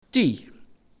Die.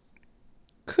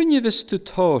 Kun je vis tu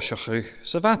táiseach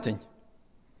sa vatin?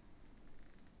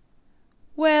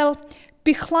 Wel,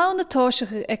 bí chlán na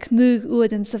táiseach ag nú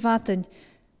uadan sa vatin,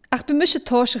 ach bí mis a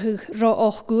táiseach rá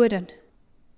ách gúdan.